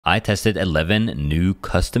I tested 11 new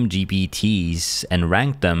custom GPTs and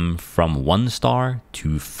ranked them from 1 star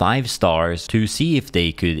to 5 stars to see if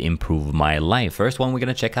they could improve my life. First one we're going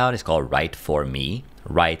to check out is called Write For Me.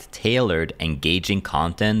 Write tailored, engaging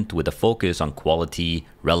content with a focus on quality,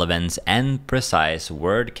 relevance, and precise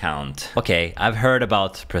word count. Okay, I've heard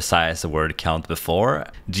about precise word count before.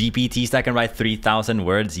 GPTs that can write 3,000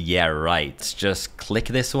 words, yeah, right. Let's just click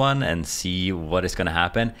this one and see what is gonna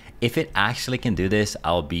happen. If it actually can do this,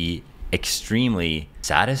 I'll be extremely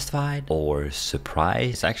satisfied or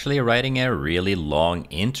surprised. It's actually writing a really long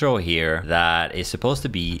intro here that is supposed to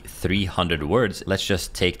be 300 words. Let's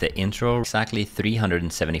just take the intro, exactly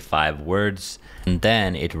 375 words. And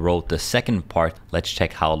then it wrote the second part. Let's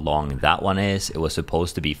check how long that one is. It was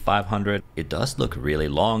supposed to be 500. It does look really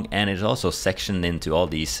long, and it's also sectioned into all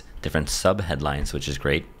these different sub headlines, which is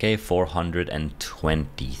great. Okay,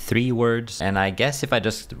 423 words. And I guess if I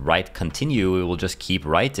just write continue, it will just keep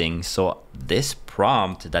writing. So this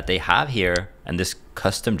prompt that they have here and this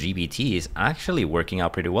custom GPT is actually working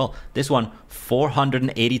out pretty well. This one,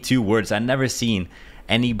 482 words. I've never seen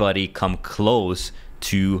anybody come close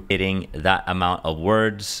to hitting that amount of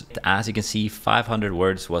words. As you can see, 500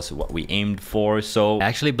 words was what we aimed for. So I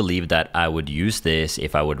actually believe that I would use this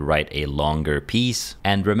if I would write a longer piece.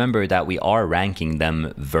 And remember that we are ranking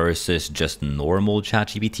them versus just normal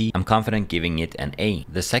ChatGPT. I'm confident giving it an A.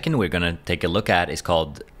 The second we're gonna take a look at is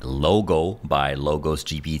called Logo by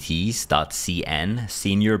logosgpts.cn.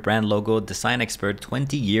 Senior brand logo design expert,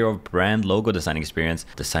 20-year of brand logo design experience,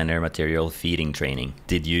 designer material feeding training.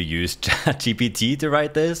 Did you use ChatGPT to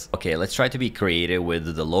write this? Okay, let's try to be creative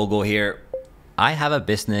with the logo here. I have a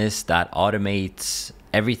business that automates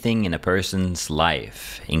everything in a person's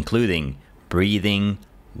life, including breathing,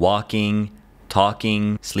 walking,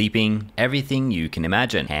 talking, sleeping, everything you can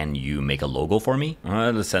imagine. Can you make a logo for me?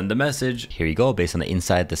 Let's send the message. Here you go. Based on the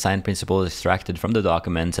inside design principles extracted from the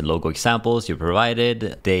documents and logo examples you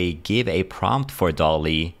provided, they give a prompt for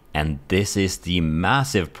DALL-E. And this is the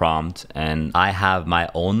massive prompt, and I have my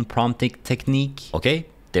own prompting technique. Okay,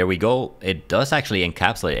 there we go. It does actually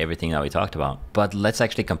encapsulate everything that we talked about. But let's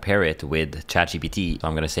actually compare it with ChatGPT. So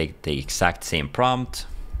I'm gonna say the exact same prompt,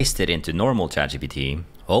 paste it into normal ChatGPT.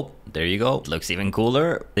 Oh, there you go. It looks even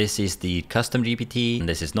cooler. This is the custom GPT, and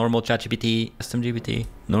this is normal ChatGPT, custom GPT,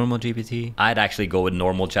 normal GPT. I'd actually go with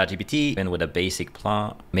normal ChatGPT and with a basic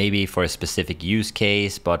plot, maybe for a specific use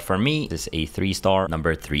case, but for me, this is a 3-star.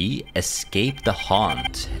 Number 3, escape the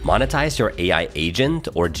haunt. Monetize your AI agent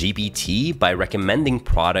or GPT by recommending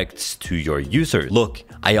products to your users. Look,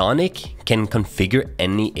 Ionic can configure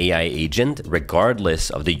any AI agent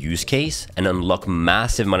regardless of the use case and unlock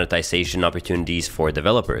massive monetization opportunities for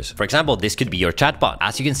developers. For example, this could be your chatbot.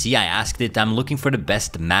 As you can see, I asked it, I'm looking for the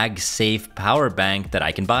best MagSafe power bank that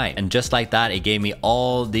I can buy. And just like that, it gave me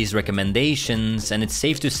all these recommendations, and it's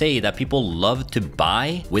safe to say that people love to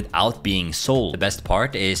buy without being sold. The best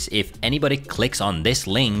part is if anybody clicks on this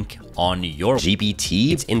link on your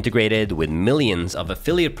GPT, it's integrated with millions of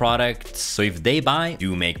affiliate products, so if they buy,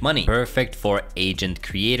 you make money. Perfect for agent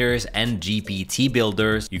creators and GPT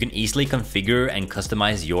builders. You can easily configure and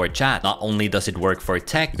customize your chat. Not only does it work for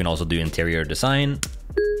tech, you can also do interior design.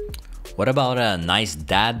 What about a nice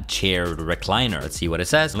dad chair recliner? Let's see what it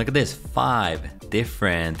says. Look at this, 5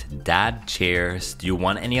 different dad chairs. Do you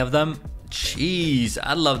want any of them? Jeez,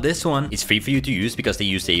 I love this one. It's free for you to use because they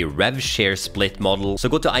use a rev share split model. So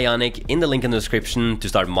go to Ionic in the link in the description to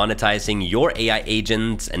start monetizing your AI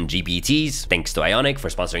agents and GPTs. Thanks to Ionic for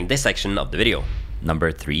sponsoring this section of the video.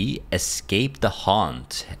 Number 3, escape the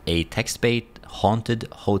haunt. A text-based haunted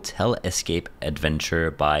hotel escape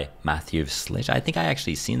adventure by Matthew Slich. I think I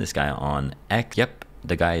actually seen this guy on X. Yep,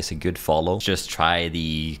 the guy is a good follow. Just try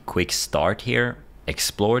the quick start here.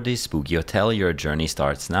 Explore the spooky hotel. Your journey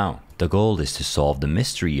starts now. The goal is to solve the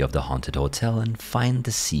mystery of the haunted hotel and find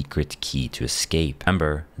the secret key to escape.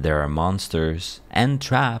 Remember, there are monsters and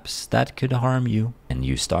traps that could harm you. And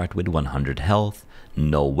you start with 100 health,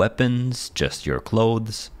 no weapons, just your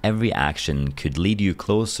clothes. Every action could lead you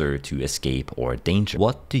closer to escape or danger.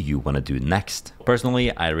 What do you want to do next?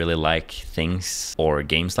 Personally, I really like things or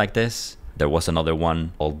games like this. There was another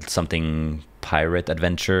one called something Pirate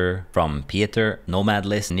Adventure from Peter, Nomad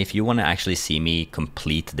List. And if you want to actually see me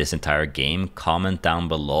complete this entire game, comment down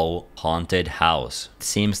below Haunted House. It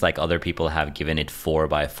seems like other people have given it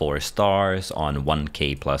 4/4 stars on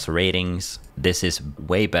 1K plus ratings. This is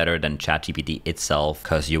way better than ChatGPT itself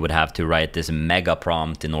because you would have to write this mega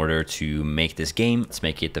prompt in order to make this game. Let's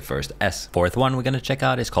make it the first S. Fourth one we're going to check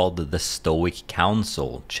out is called the Stoic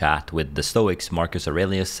Council. Chat with the Stoics, Marcus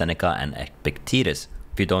Aurelius, Seneca, and Epictetus.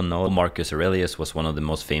 If you don't know, Marcus Aurelius was one of the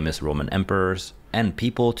most famous Roman emperors. And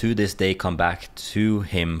people to this day come back to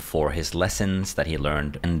him for his lessons that he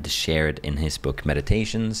learned and shared in his book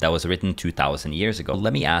Meditations that was written 2000 years ago.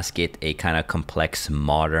 Let me ask it a kind of complex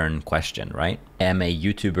modern question, right? I am a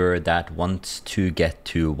YouTuber that wants to get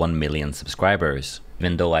to 1 million subscribers.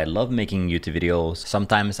 Even though I love making YouTube videos,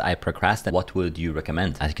 sometimes I procrastinate. What would you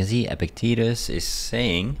recommend? As you can see, Epictetus is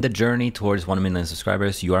saying, the journey towards 1 million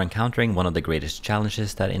subscribers, you are encountering one of the greatest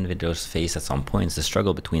challenges that individuals face at some points, the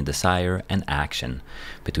struggle between desire and action,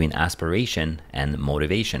 between aspiration and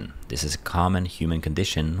motivation. This is a common human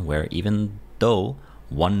condition where even though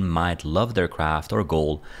one might love their craft or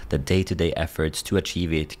goal, the day-to-day efforts to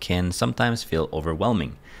achieve it can sometimes feel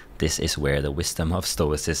overwhelming. This is where the wisdom of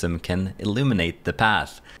Stoicism can illuminate the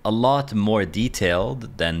path. A lot more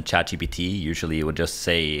detailed than ChatGPT. Usually it would just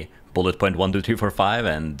say bullet point 1, 2, 3, 4, 5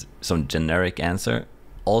 and some generic answer.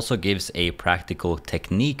 Also gives a practical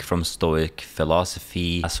technique from Stoic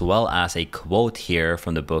philosophy, as well as a quote here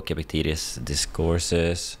from the book Epictetus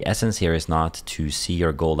Discourses. The essence here is not to see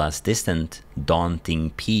your goal as distant,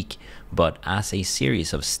 daunting peak, but as a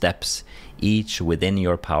series of steps, each within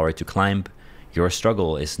your power to climb. Your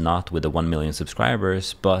struggle is not with the 1 million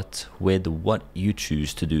subscribers, but with what you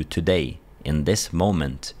choose to do today, in this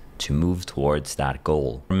moment, to move towards that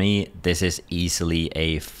goal. For me, this is easily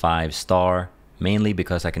a 5-star, mainly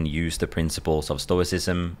because I can use the principles of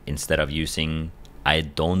Stoicism instead of using, I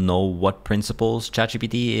don't know what principles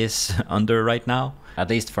ChatGPT is under right now. At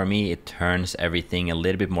least for me, it turns everything a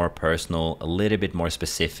little bit more personal, a little bit more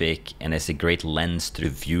specific, and it's a great lens to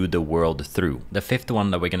view the world through. The 5th one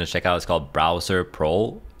that we're going to check out is called Browser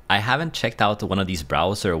Pro. I haven't checked out one of these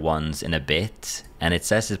browser ones in a bit, and it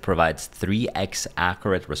says it provides 3x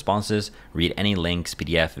accurate responses, read any links,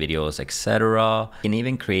 PDF, videos, etc. You can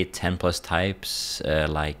even create 10 plus types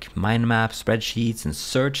like mind maps, spreadsheets, and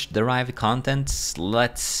search derived contents.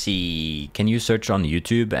 Let's see. Can you search on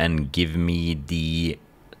YouTube and give me the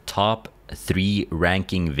top 3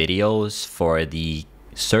 ranking videos for the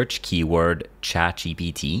search keyword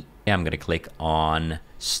ChatGPT? I'm gonna click on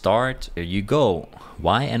start. There you go.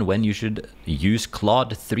 Why and when you should use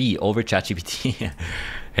Claude 3 over ChatGPT.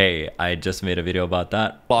 Hey, I just made a video about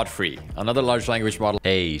that. Claude 3, another large language model.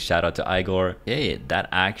 Hey, shout out to Igor. Hey, that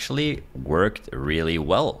actually worked really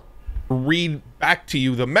well. Read back to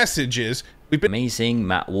you the messages. Amazing,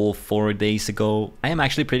 Matt Wolf 4 days ago. I am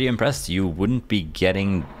actually pretty impressed. You wouldn't be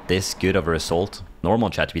getting this good of a result. Normal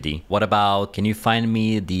ChatGPT. What about, can you find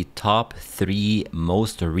me the top 3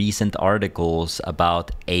 most recent articles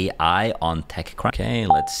about AI on TechCrunch? Okay,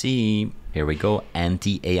 let's see. Here we go.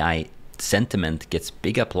 Anti-AI sentiment gets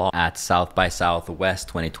big applause at South by Southwest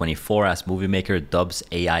 2024 as movie maker dubs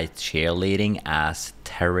AI cheerleading as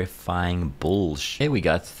terrifying bullshit. Okay, we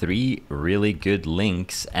got 3 really good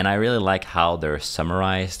links, and I really like how they're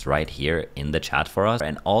summarized right here in the chat for us,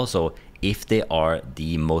 and also if they are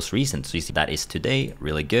the most recent. So you see that is today,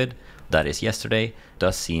 really good. That is yesterday,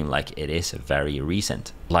 does seem like it is very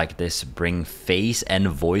recent. Like this, bring face and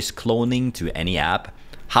voice cloning to any app.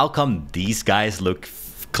 How come these guys look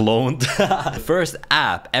cloned? First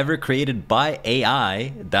app ever created by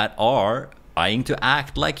AI that are trying to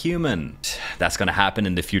act like human. That's gonna happen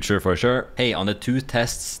in the future for sure. Hey, on the 2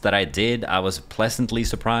 tests that I did, I was pleasantly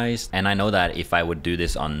surprised. And I know that if I would do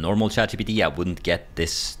this on normal ChatGPT, I wouldn't get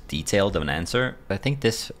this detailed of an answer. I think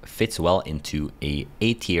this fits well into a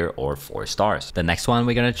A tier or 4 stars. The next one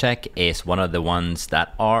we're gonna check is one of the ones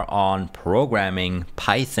that are on programming,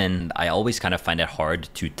 Python. I always kind of find it hard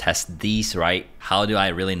to test these, right? How do I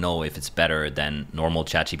really know if it's better than normal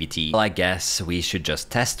ChatGPT? Well, I guess we should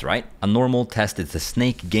just test, right? A normal test is the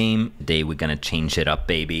snake game. Today we're gonna change it up,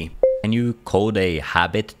 baby. Can you code a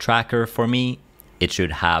habit tracker for me? It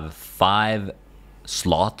should have 5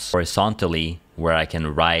 slots horizontally where I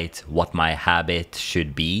can write what my habit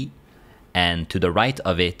should be. And to the right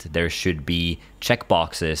of it, there should be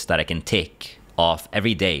checkboxes that I can tick off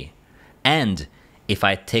every day. And if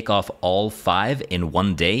I tick off all 5 in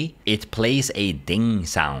one day, it plays a ding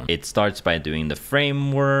sound. It starts by doing the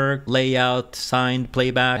framework, layout, signed,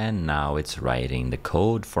 playback, and now it's writing the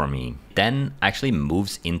code for me. Then actually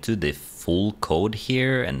moves into the full code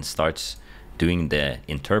here and starts doing the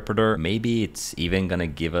interpreter. Maybe it's even gonna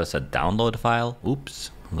give us a download file.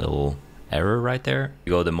 Oops, little error right there.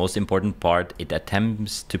 You go, the most important part, it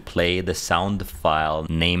attempts to play the sound file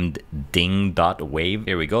named ding.wave.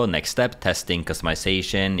 Here we go, next step, testing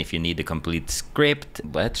customization. If you need the complete script,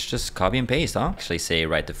 let's just copy and paste, huh? Actually say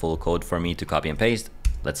write the full code for me to copy and paste.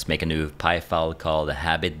 Let's make a new Py file called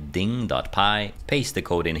habitding.py. Paste the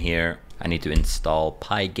code in here. I need to install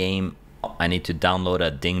Pygame. I need to download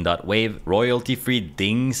a ding.wave royalty-free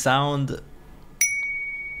ding sound.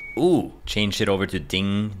 Ooh, change it over to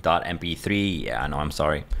ding.mp3. Yeah, no, I'm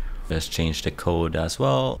sorry. Just change the code as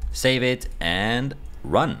well. Save it and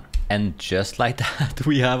run. And just like that,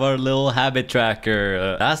 we have our little habit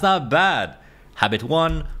tracker. That's not bad. Habit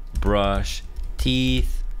 1, brush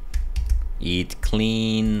teeth, eat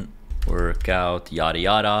clean, work out, yada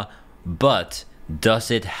yada. But does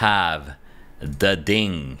it have the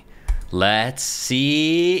ding? Let's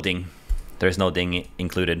see. Ding. There's no ding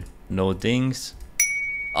included. No dings.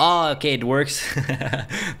 Oh, okay, it works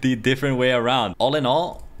the different way around. All in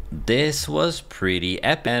all, this was pretty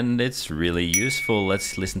epic and it's really useful.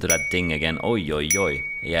 Let's listen to that ding again. Oi, oi, oi.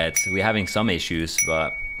 Yeah, we're having some issues,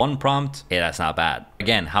 but one prompt, hey, that's not bad.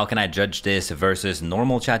 Again, how can I judge this versus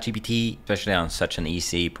normal ChatGPT, especially on such an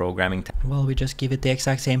easy programming? Well, we just give it the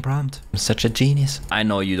exact same prompt. I'm such a genius. I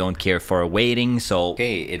know you don't care for waiting, so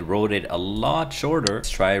okay, it wrote it a lot shorter. Let's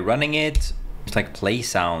try running it. It's like play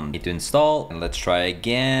sound. Need to install, and let's try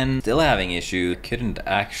again. Still having issue. Couldn't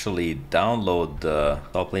actually download the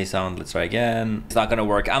play sound. Let's try again. It's not gonna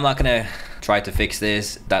work. I'm not gonna try to fix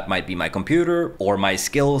this. That might be my computer or my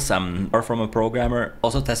skills. I'm far from a programmer.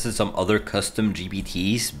 Also tested some other custom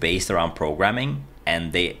GPTs based around programming,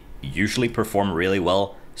 and they usually perform really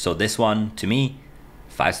well. So this one, to me,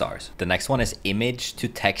 5 stars. The next one is image to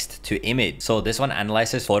text to image. So this one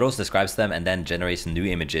analyzes photos, describes them, and then generates new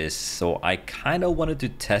images. So I kind of wanted to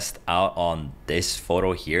test out on this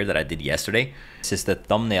photo here that I did yesterday. This is the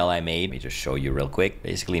thumbnail I made. Let me just show you real quick.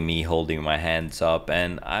 Basically me holding my hands up,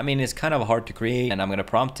 and I mean, it's kind of hard to create, and I'm gonna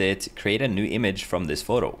prompt it, create a new image from this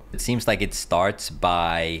photo. It seems like it starts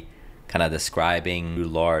by kind of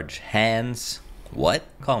describing large hands. What?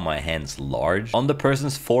 Call my hands large. On the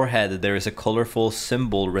person's forehead, there is a colorful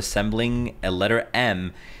symbol resembling a letter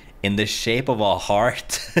M in the shape of a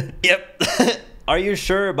heart. Yep. Are you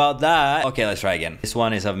sure about that? Okay, let's try again. This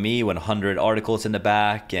one is of me with 100 articles in the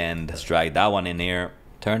back, and let's drag that one in here.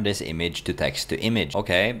 Turn this image to text to image.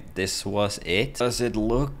 Okay, this was it. Does it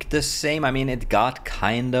look the same? I mean, it got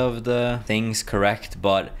kind of the things correct,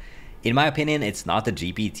 but in my opinion, it's not the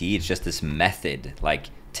GPT, it's just this method. Like,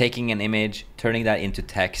 taking an image, turning that into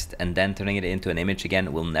text, and then turning it into an image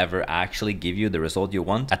again will never actually give you the result you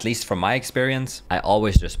want. At least from my experience, I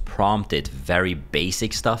always just prompt it very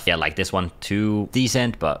basic stuff. Yeah, like this one too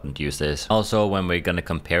decent, but don't use this. Also, when we're gonna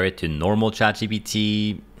compare it to normal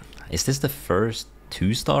ChatGPT, is this the first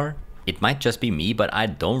 2-star? It might just be me, but I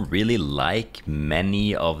don't really like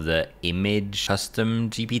many of the image custom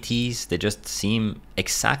GPTs. They just seem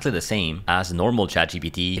exactly the same as normal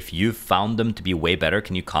ChatGPT. If you found them to be way better,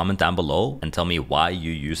 can you comment down below and tell me why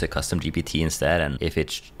you use a custom GPT instead and if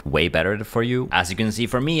it's way better for you? As you can see,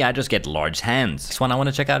 for me, I just get large hands. Next one I want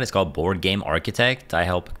to check out is called Board Game Architect. I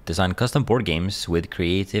help design custom board games with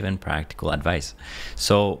creative and practical advice.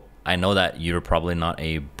 So I know that you're probably not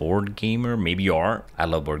a board gamer. Maybe you are. I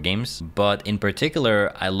love board games. But in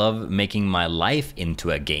particular, I love making my life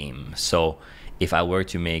into a game. So if I were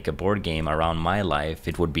to make a board game around my life,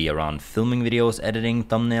 it would be around filming videos, editing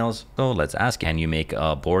thumbnails. So let's ask, can you make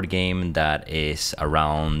a board game that is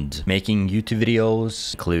around making YouTube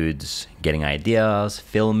videos, includes getting ideas,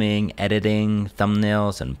 filming, editing,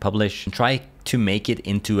 thumbnails, and publish? And try to make it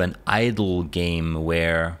into an idle game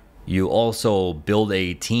where you also build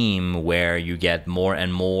a team where you get more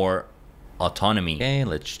and more autonomy. Okay,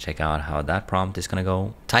 let's check out how that prompt is gonna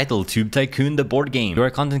go. Title: Tube Tycoon the board game. You're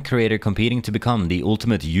a content creator competing to become the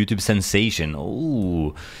ultimate YouTube sensation.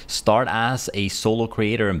 Ooh. Start as a solo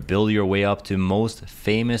creator and build your way up to most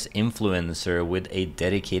famous influencer with a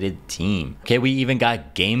dedicated team. Okay, we even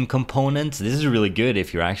got game components. This is really good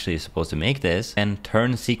if you're actually supposed to make this. And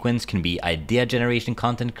turn sequence can be idea generation,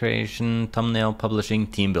 content creation, thumbnail publishing,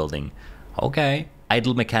 team building. Okay.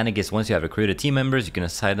 Idle mechanic is once you have recruited team members, you can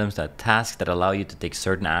assign them to tasks that allow you to take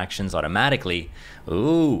certain actions automatically.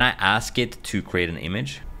 Ooh. Can I ask it to create an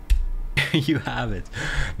image? You have it.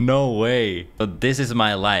 No way. But this is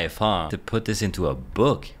my life, huh? To put this into a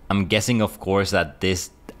book. I'm guessing, of course, that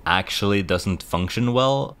this actually doesn't function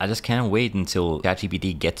well. I just can't wait until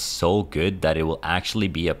ChatGPT gets so good that it will actually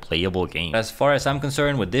be a playable game. As far as I'm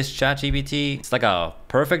concerned with this ChatGPT, it's like a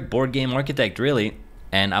perfect board game architect, really.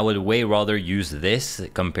 And I would way rather use this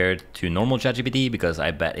compared to normal ChatGPT because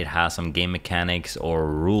I bet it has some game mechanics or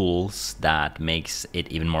rules that makes it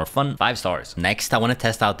even more fun. 5 stars. Next, I want to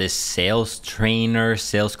test out this sales trainer,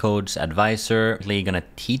 sales coach, advisor. Really gonna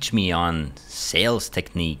teach me on sales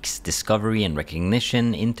techniques, discovery and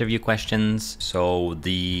recognition, interview questions. So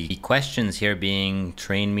the questions here being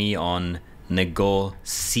train me on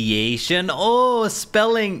negotiation. Oh,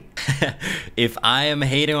 spelling. If I am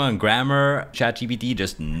hating on grammar, ChatGPT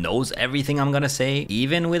just knows everything I'm gonna say,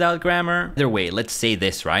 even without grammar. Either way, let's say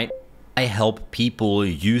this, right? I help people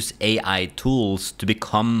use AI tools to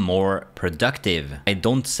become more productive. I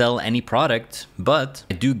don't sell any product, but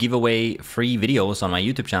I do give away free videos on my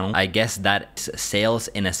YouTube channel. I guess that's sales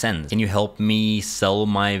in a sense. Can you help me sell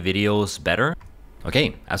my videos better?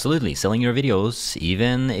 Okay, absolutely. Selling your videos,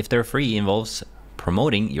 even if they're free, involves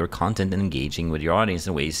promoting your content and engaging with your audience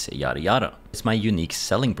in ways yada yada. It's my unique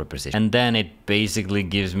selling proposition. And then it basically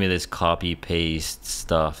gives me this copy paste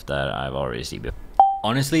stuff that I've already seen before.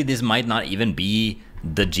 Honestly, this might not even be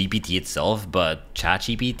the GPT itself, but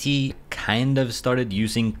ChatGPT kind of started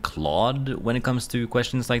using Claude when it comes to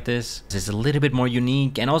questions like this. It's a little bit more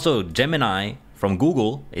unique. And also Gemini from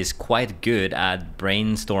Google is quite good at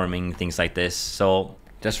brainstorming things like this. So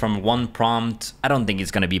just from one prompt, I don't think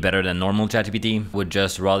it's gonna be better than normal ChatGPT. Would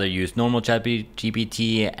just rather use normal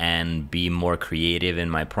ChatGPT and be more creative in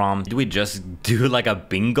my prompt. Did we just do like a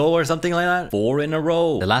bingo or something like that? 4 in a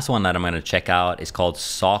row. The last one that I'm gonna check out is called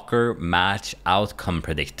Soccer Match Outcome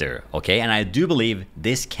Predictor. Okay, and I do believe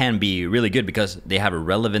this can be really good because they have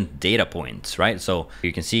relevant data points, right? So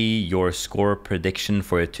you can see your score prediction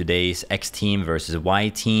for today's X team versus Y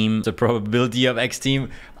team. The probability of X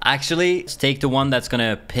team. Actually, let's take the one that's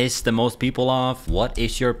gonna piss the most people off. What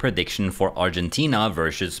is your prediction for Argentina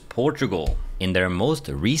versus Portugal? In their most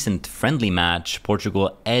recent friendly match,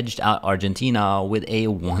 Portugal edged out Argentina with a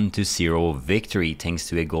 1-0 victory thanks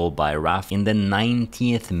to a goal by Raf in the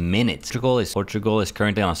 90th minute. Portugal is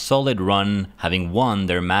currently on a solid run, having won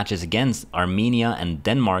their matches against Armenia and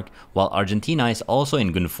Denmark, while Argentina is also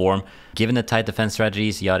in good form. Given the tight defense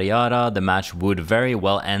strategies, yada yada, the match would very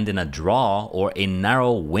well end in a draw or a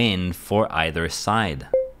narrow win for either side.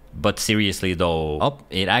 But seriously though,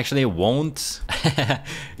 it actually won't.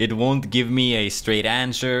 It won't give me a straight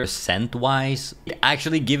answer percent-wise. It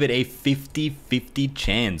actually give it a 50-50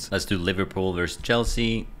 chance. Let's do Liverpool versus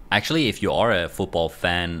Chelsea. Actually, if you are a football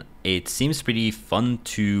fan, it seems pretty fun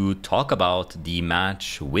to talk about the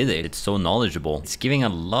match with it. It's so knowledgeable. It's giving a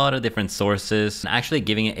lot of different sources and actually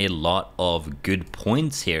giving it a lot of good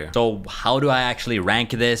points here. So how do I actually rank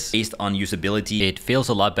this based on usability? It feels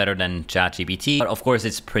a lot better than ChatGPT, but of course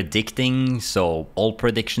it's predicting, so all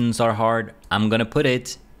predictions are hard. I'm gonna put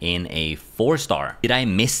it in a 4-star. Did I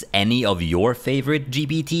miss any of your favorite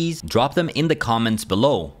GPTs? Drop them in the comments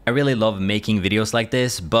below. I really love making videos like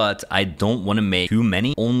this, but I don't want to make too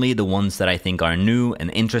many. Only the ones that I think are new and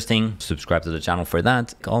interesting. Subscribe to the channel for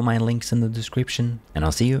that. All my links in the description, and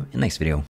I'll see you in the next video.